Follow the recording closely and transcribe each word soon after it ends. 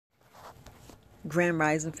Grand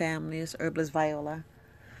Rising families, Herbalist Viola.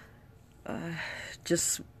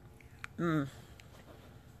 Just,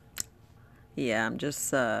 yeah, I'm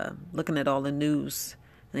just looking at all the news.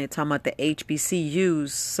 And they're talking about the HBCUs.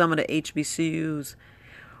 Some of the HBCUs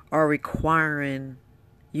are requiring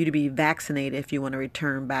you to be vaccinated if you want to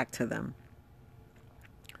return back to them.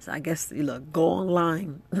 So I guess, you look, go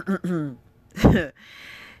online.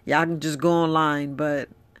 Y'all can just go online, but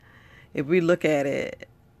if we look at it,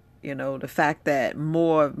 the fact that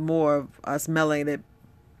more of us melanated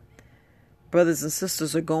brothers and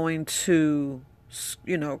sisters are going to,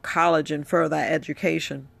 college and further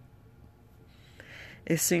education.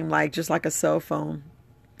 It seemed like just like a cell phone,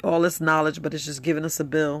 all this knowledge, but it's just giving us a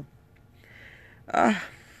bill.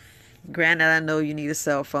 Granted, I know you need a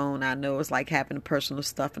cell phone. I know it's like having personal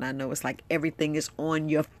stuff, and I know it's like everything is on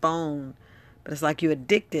your phone, but it's like you're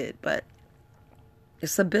addicted. But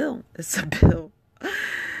it's a bill. It's a bill.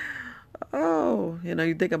 Oh,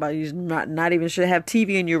 you think about it, you not even should have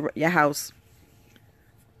TV in your house.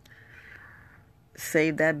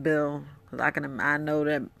 Save that bill. 'Cause I know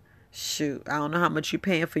that, shoot, I don't know how much you're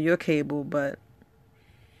paying for your cable, but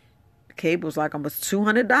cable's like almost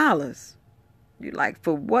 $200. You like,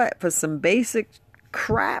 for what? For some basic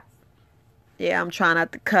crap? Yeah, I'm trying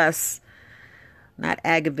not to cuss. Not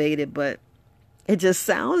aggravated, but it just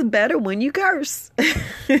sounds better when you curse.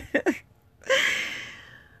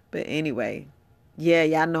 But anyway, yeah,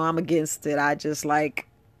 y'all know I'm against it. I just like,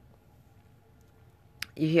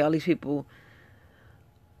 you hear all these people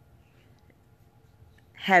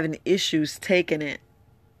having issues taking it,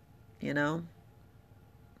 you know?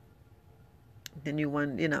 Then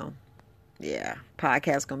yeah,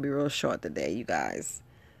 podcast gonna be real short today, you guys.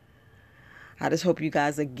 I just hope you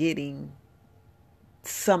guys are getting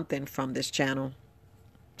something from this channel,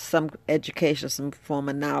 some education, some form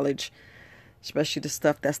of knowledge, especially the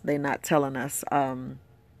stuff that's they not telling us. I don't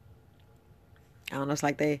know, it's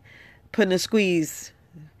like they putting a squeeze.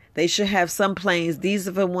 They should have some planes. These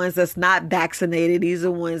are the ones that's not vaccinated. These are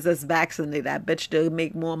the ones that's vaccinated. I bet you they'll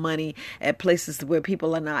make more money at places where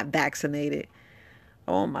people are not vaccinated.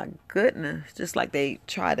 Oh my goodness. Just like they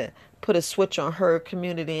try to put a switch on herd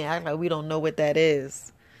community and act like we don't know what that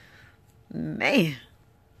is. Man.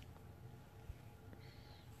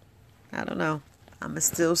 I don't know. I'ma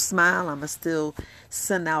still smile. I'ma still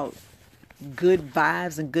send out good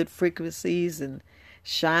vibes and good frequencies and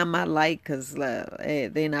shine my light, because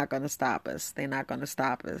they're not going to stop us. They're not going to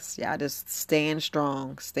stop us. Y'all just stand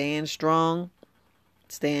strong. Stand strong.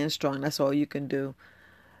 Stand strong. That's all you can do.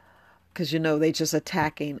 Because, they just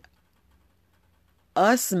attacking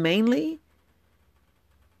us mainly.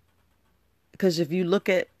 Because if you look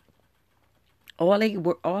at, all they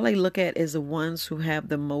look at is the ones who have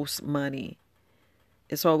the most money.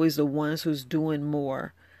 It's always the ones who's doing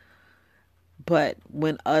more. But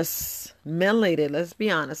when us melanated, let's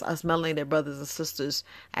be honest, us melanated brothers and sisters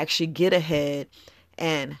actually get ahead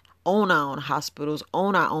and own our own hospitals,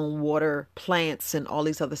 own our own water plants and all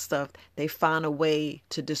these other stuff, they find a way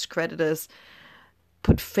to discredit us,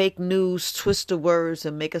 put fake news, twist the words,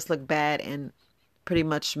 and make us look bad and pretty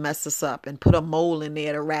much mess us up and put a mole in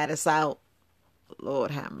there to rat us out.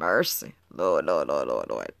 Lord have mercy. Lord, Lord, Lord, Lord,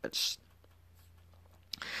 Lord.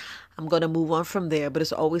 I'm going to move on from there, but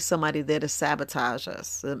it's always somebody there to sabotage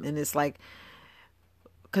us. And it's like,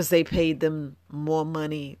 because they paid them more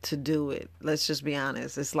money to do it. Let's just be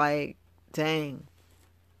honest. It's like, dang,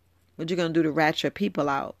 what you going to do to rat your people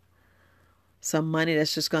out? Some money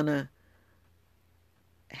that's just going to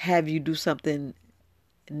have you do something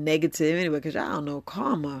negative anyway, because y'all don't know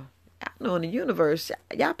karma. Y'all know in the universe,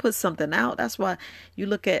 y'all put something out. That's why you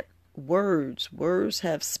look at words. Words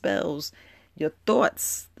have spells. Your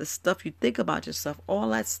thoughts, the stuff you think about yourself, all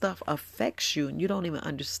that stuff affects you, and you don't even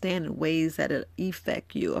understand the ways that it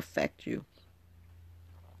affect you.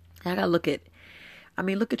 I gotta look at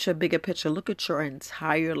your bigger picture. Look at your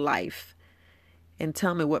entire life and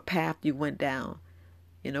tell me what path you went down.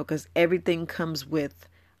 Because everything comes with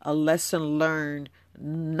a lesson learned,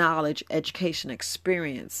 knowledge, education,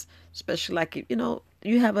 experience. Especially like,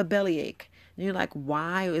 you have a bellyache. And you're like,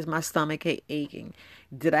 why is my stomach aching?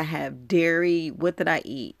 Did I have dairy? What did I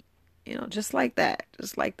eat? Just like that.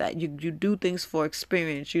 Just like that. You do things for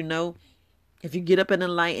experience. If you get up in the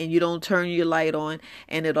light and you don't turn your light on,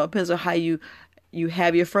 and it all depends on how you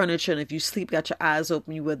have your furniture, and if you sleep, got your eyes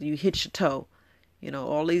open, whether you hit your toe.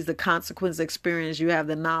 All these, the consequence experience, you have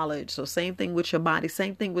the knowledge. So same thing with your body,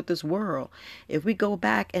 same thing with this world. If we go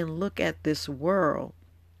back and look at this world,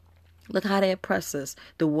 look how they oppress us.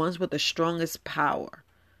 The ones with the strongest power.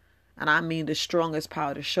 And I mean the strongest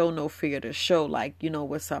power, to show no fear, to show like,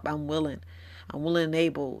 what's up, I'm willing and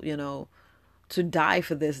able, to die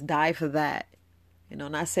for this, die for that. You know,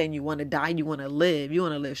 not saying you want to die, you want to live. You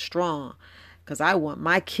want to live strong. Because I want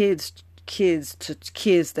my kids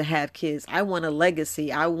to have kids. I want a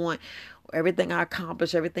legacy. I want everything I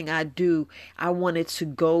accomplish, everything I do, I want it to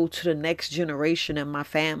go to the next generation in my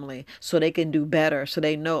family so they can do better. So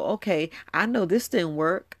they know, okay, I know this didn't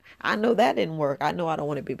work. I know that didn't work. I know I don't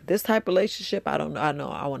want to be with this type of relationship. I don't know. I know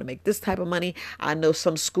I want to make this type of money. I know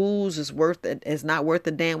some schools is not worth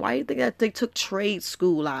a damn. Why do you think that they took trade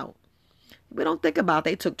school out? We don't think about it.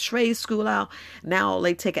 They took trade school out. Now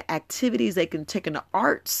they take activities. They can take in the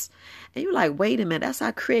arts. And you're like, wait a minute, that's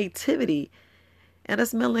our creativity. And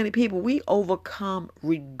as melanated people, we overcome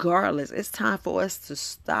regardless. It's time for us to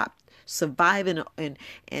stop surviving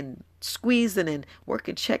and squeezing and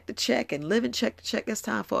working check to check and living check to check. It's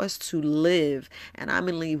time for us to live. And I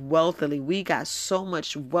mean live wealthily. We got so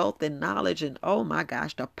much wealth and knowledge, and oh my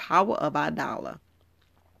gosh, the power of our dollar.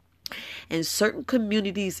 In certain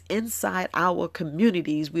communities, inside our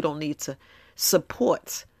communities, we don't need to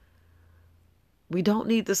support. We don't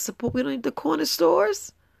need the support. We don't need the corner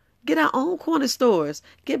stores. Get our own corner stores.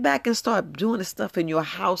 Get back and start doing the stuff in your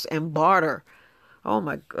house and barter. Oh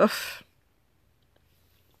my God.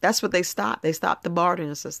 That's what they stopped. They stopped the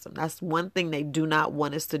bartering system. That's one thing they do not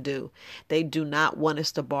want us to do. They do not want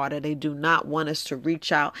us to barter. They do not want us to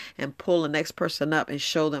reach out and pull the next person up and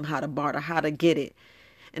show them how to barter, how to get it.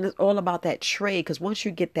 And it's all about that trade, because once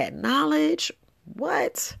you get that knowledge,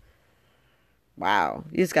 what? Wow,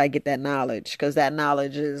 you just got to get that knowledge, because that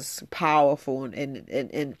knowledge is powerful,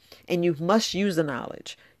 and you must use the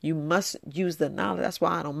knowledge. You must use the knowledge. That's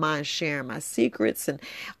why I don't mind sharing my secrets and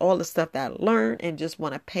all the stuff that I learned, and just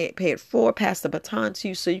want to pay it forward, pass the baton to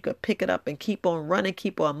you so you can pick it up and keep on running,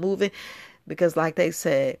 keep on moving. Because like they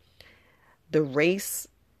said, the race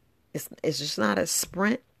is just not a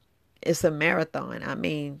sprint. It's a marathon. I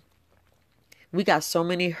mean, we got so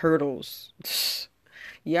many hurdles.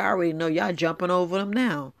 Y'all already know, y'all jumping over them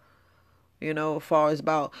now. You know, as far as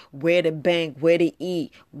about where to bank, where to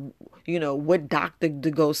eat, you know, what doctor to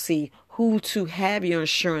go see, who to have your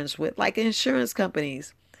insurance with, like insurance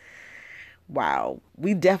companies. Wow,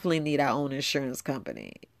 we definitely need our own insurance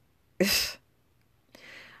company.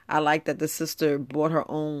 I like that the sister bought her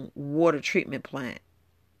own water treatment plant.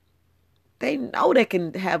 They know they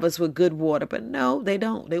can have us with good water, but no, they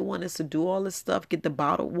don't. They want us to do all this stuff, get the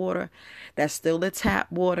bottled water. That's still the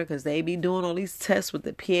tap water, because they be doing all these tests with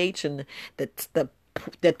the pH and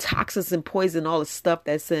the toxins and poison, all the stuff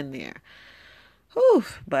that's in there. Whew,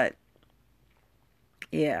 but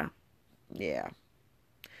yeah.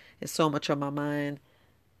 It's so much on my mind,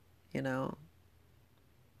 you know,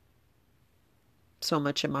 so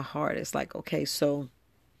much in my heart. It's like, okay, so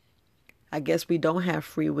I guess we don't have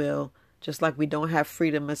free will. Just like we don't have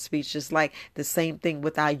freedom of speech. Just like the same thing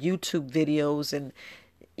with our YouTube videos and,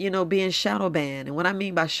 you know, being shadow banned. And what I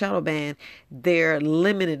mean by shadow banned, they're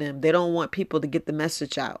limiting them. They don't want people to get the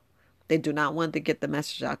message out. They do not want to get the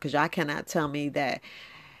message out, because y'all cannot tell me that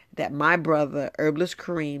my brother, Herbalist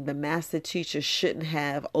Kareem, the master teacher, shouldn't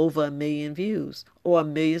have over 1 million views or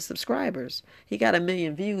 1 million subscribers. He got 1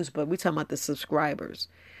 million views, but we talking about the subscribers.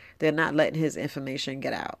 They're not letting his information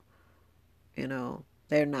get out. You know.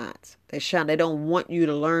 They're not. They don't want you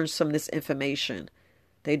to learn some of this information.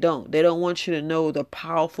 They don't. They don't want you to know the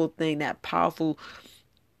powerful thing, the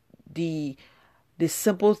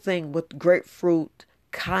simple thing with grapefruit,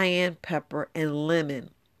 cayenne pepper, and lemon.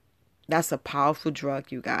 That's a powerful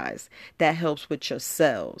drug, you guys. That helps with your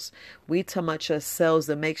cells. We talk about your cells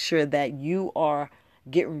to make sure that you are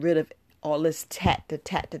getting rid of all this tat.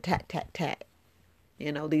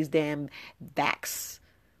 You know, these damn vax.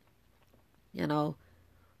 You know.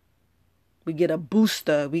 We get a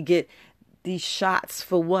booster. We get these shots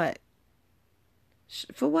for what?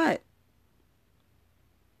 For what?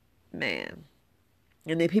 Man.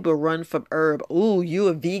 And then people run from herb. Ooh, you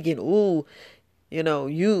a vegan. Ooh, you know,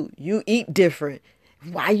 you eat different.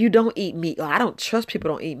 Why you don't eat meat? Oh, I don't trust people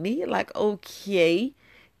don't eat meat. Like, okay,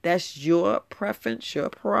 that's your preference, your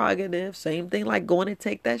prerogative. Same thing like going to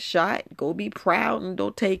take that shot. Go be proud and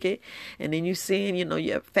don't take it. And then you seeing, you know,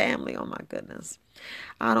 your family. Oh my goodness.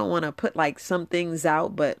 I don't want to put like some things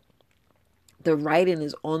out, but the writing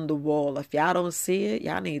is on the wall. If y'all don't see it,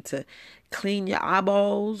 y'all need to clean your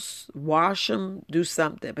eyeballs, wash them, do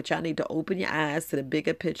something. But y'all need to open your eyes to the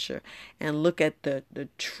bigger picture and look at the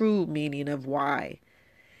true meaning of why.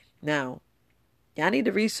 Now, y'all need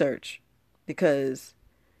to research, because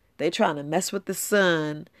they trying to mess with the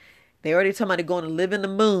sun. They already talking about they going to live in the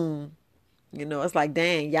moon. You know, it's like,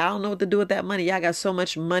 dang, y'all don't know what to do with that money. Y'all got so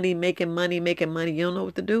much money, making money. You don't know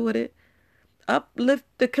what to do with it. Uplift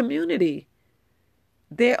the community.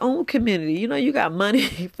 their own community. You got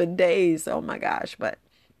money for days. Oh my gosh. But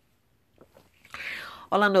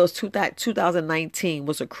all I know is 2019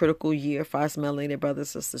 was a critical year for us melanated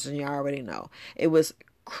brothers and sisters, and you already know. It was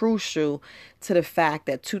crucial to the fact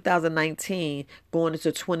that 2019 going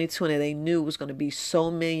into 2020, they knew it was going to be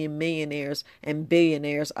so many millionaires and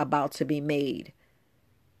billionaires about to be made.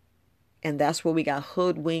 And that's where we got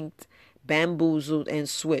hoodwinked, bamboozled, and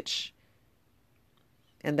switched.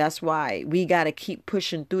 And that's why we got to keep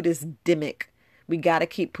pushing through this demic. We got to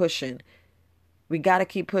keep pushing. We got to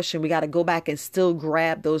keep pushing. We got to go back and still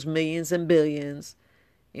grab those millions and billions.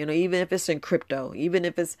 Even if it's in crypto, even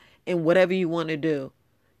if it's in whatever you want to do.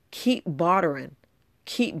 Keep bartering.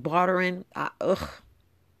 Keep bartering.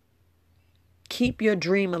 Keep your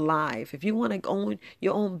dream alive. If you want to own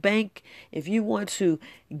your own bank, if you want to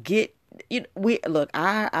get,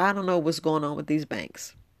 I don't know what's going on with these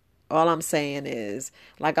banks. All I'm saying is,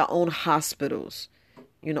 like our own hospitals,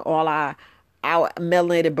 all our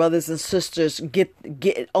melanated brothers and sisters get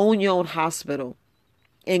own your own hospital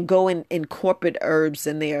and go in corporate herbs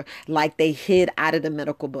in there like they hid out of the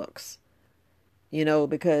medical books.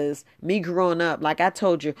 Because me growing up, like I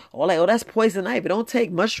told you, that's poison ivy. Don't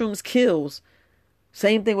take mushrooms kills.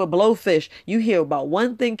 Same thing with blowfish. You hear about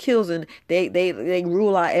one thing kills and they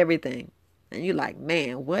rule out everything. And you're like,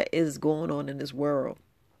 man, what is going on in this world?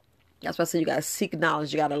 That's why I say you got to seek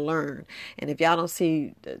knowledge. You got to learn. And if y'all don't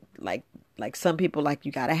see, like some people, like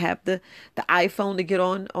you got to have the iPhone to get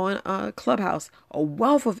on Clubhouse. A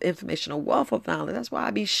wealth of information, a wealth of knowledge. That's why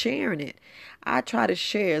I be sharing it. I try to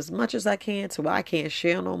share as much as I can to where I can't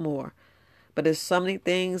share no more. But there's so many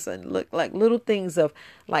things, and look like little things of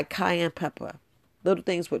like cayenne pepper, little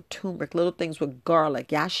things with turmeric, little things with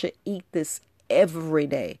garlic. Y'all should eat this every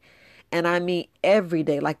day. And I mean every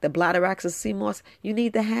day, like the bladderwracks sea moss, you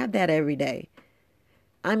need to have that every day.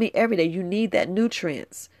 I mean every day, you need that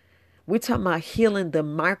nutrients. We're talking about healing the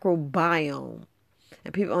microbiome.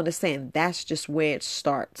 And people understand that's just where it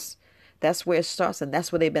starts. That's where it starts, and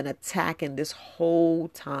that's where they've been attacking this whole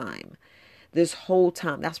time. This whole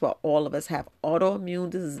time. That's why all of us have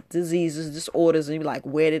autoimmune diseases, disorders, and you're like,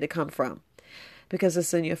 where did it come from? Because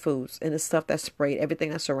it's in your foods and the stuff that's sprayed, everything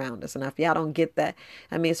that's around us. And if y'all don't get that,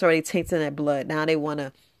 I mean, it's already tainted in that blood. Now they want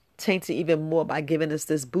to taint it even more by giving us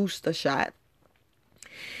this booster shot.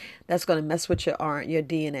 That's going to mess with your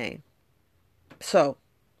DNA. So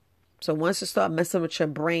once you start messing with your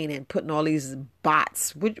brain and putting all these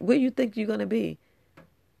bots, where do you think you're going to be?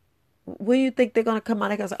 Where do you think they're going to come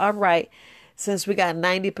out and say, all right, since we got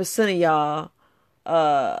 90% of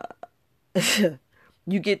y'all,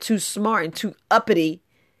 you get too smart and too uppity.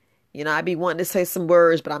 I be wanting to say some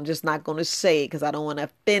words, but I'm just not going to say it because I don't want to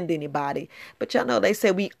offend anybody. But y'all know they say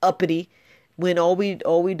we uppity when all we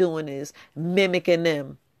doing is mimicking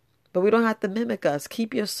them. But we don't have to mimic us.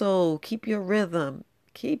 Keep your soul. Keep your rhythm.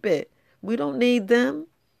 Keep it. We don't need them.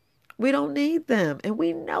 We don't need them. And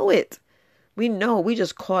we know it. We know. We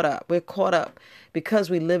just caught up. We're caught up because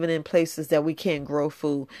we living in places that we can't grow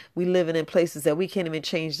food. We living in places that we can't even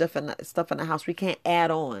change stuff in the house. We can't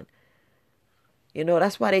add on.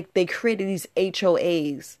 That's why they created these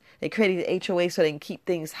HOAs. They created the HOAs so they can keep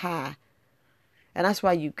things high. And that's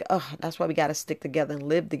why we got to stick together and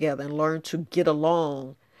live together and learn to get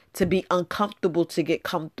along, to be uncomfortable, to get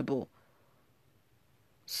comfortable.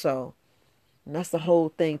 So that's the whole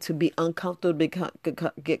thing, to be uncomfortable,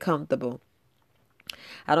 get comfortable.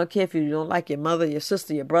 I don't care if you don't like your mother, your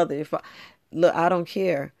sister, your brother. Look, I don't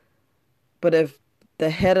care. But if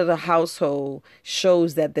the head of the household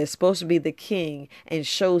shows that they're supposed to be the king and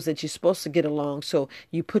shows that you're supposed to get along, so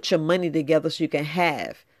you put your money together so you can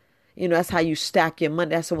have. That's how you stack your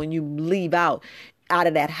money. That's how when you leave out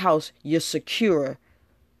of that house, you're secure.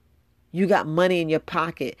 You got money in your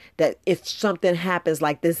pocket that if something happens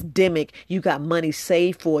like this demic, you got money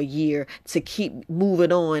saved for a year to keep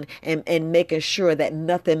moving on and making sure that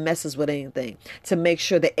nothing messes with anything. To make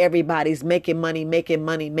sure that everybody's making money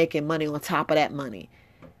on top of that money.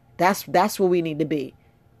 That's where we need to be.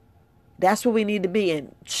 That's where we need to be.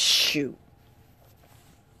 And shoot.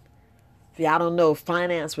 If y'all don't know,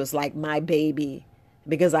 finance was like my baby.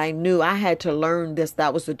 Because I knew I had to learn this.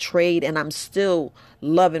 That was a trade, and I'm still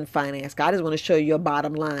loving finance. God just want to show you your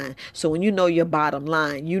bottom line. So when you know your bottom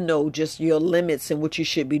line, you know just your limits and what you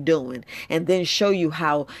should be doing. And then show you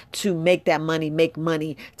how to make that money,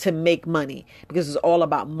 to make money. Because it's all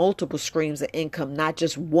about multiple streams of income, not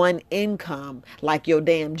just one income like your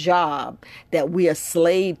damn job that we are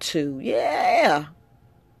slave to. Yeah.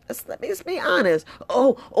 Let me just be honest.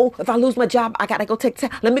 Oh, if I lose my job, I gotta go take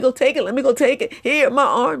Let me go take it. Here, my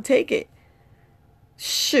arm, take it.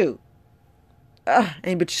 Shoot. But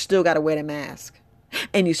you still gotta wear the mask.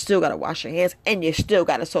 And you still got to wash your hands, and you still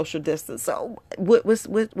got to social distance. So what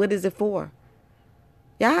is it for?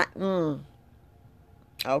 Yeah.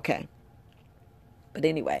 Okay. But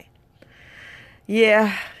anyway.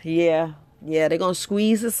 Yeah. They're going to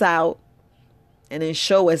squeeze us out and then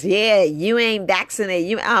show us, yeah, you ain't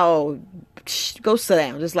vaccinated. Go sit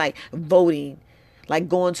down. Just like voting, like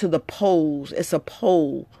going to the polls. It's a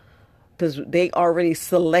poll because they already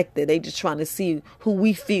selected. They just trying to see who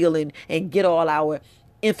we feel and get all our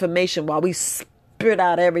information while we spit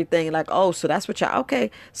out everything. Like, oh, so that's what y'all,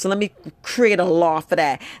 okay. So let me create a law for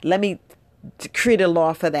that. Let me create a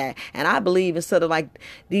law for that. And I believe instead of like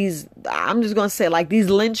these, I'm just going to say like these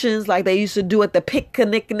lynchings like they used to do at the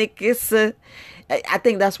picnic, I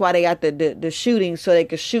think that's why they got the shooting, so they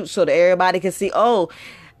could shoot so that everybody can see, oh,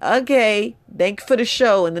 okay, thank you for the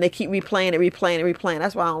show. And then they keep replaying it.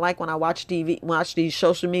 That's why I don't like when I watch these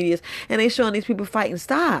social medias and they showing these people fighting.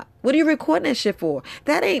 Stop. What are you recording that shit for?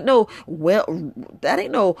 That ain't no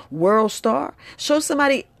world star. Show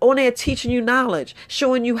somebody on there teaching you knowledge,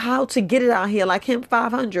 showing you how to get it out here, like him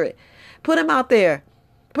 500. Put him out there.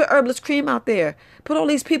 Put Herbalist Cream out there. Put all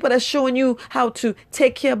these people that's showing you how to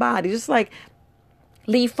take care of body. Just like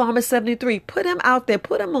Lee Farmer 73. Put him out there.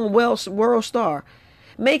 Put him on World Star.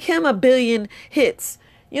 Make him a billion hits.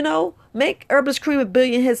 Make Herbalist Cream a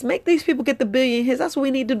billion hits. Make these people get the billion hits. That's what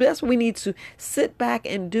we need to do. That's what we need to sit back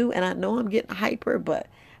and do. And I know I'm getting hyper, but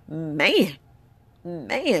man,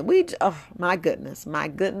 my goodness.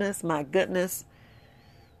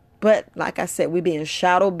 But like I said, we being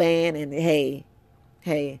shadow banned. And hey,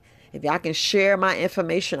 if y'all can share my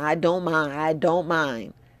information, I don't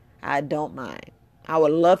mind. I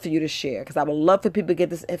would love for you to share because I would love for people to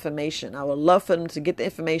get this information. I would love for them to get the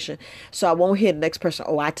information so I won't hear the next person,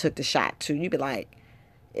 oh, I took the shot too. You'd be like,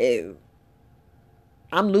 ew.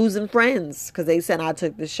 I'm losing friends because they said I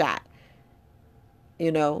took the shot.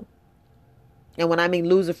 And when I mean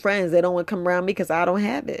losing friends, they don't want to come around me because I don't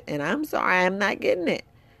have it. And I'm sorry, I'm not getting it.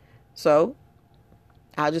 So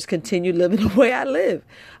I'll just continue living the way I live.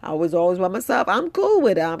 I was always by myself. I'm cool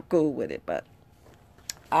with it. But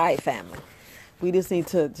all right, family. We just need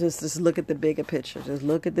to just look at the bigger picture. Y'all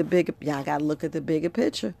got to look at the bigger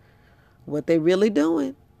picture. What they really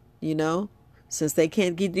doing, Since they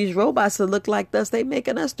can't get these robots to look like us, they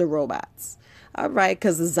making us the robots. All right,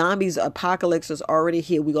 because the zombies apocalypse is already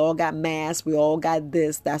here. We all got masks. We all got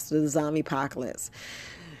this. That's the zombie apocalypse.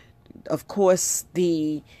 Of course,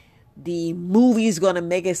 the movie's going to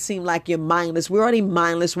make it seem like you're mindless. We're already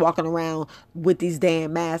mindless walking around with these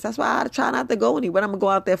damn masks. That's why I try not to go anywhere. I'm going to go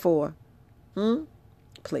out there for?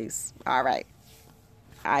 Please. All right,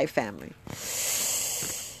 family.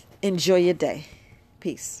 Enjoy your day.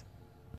 Peace.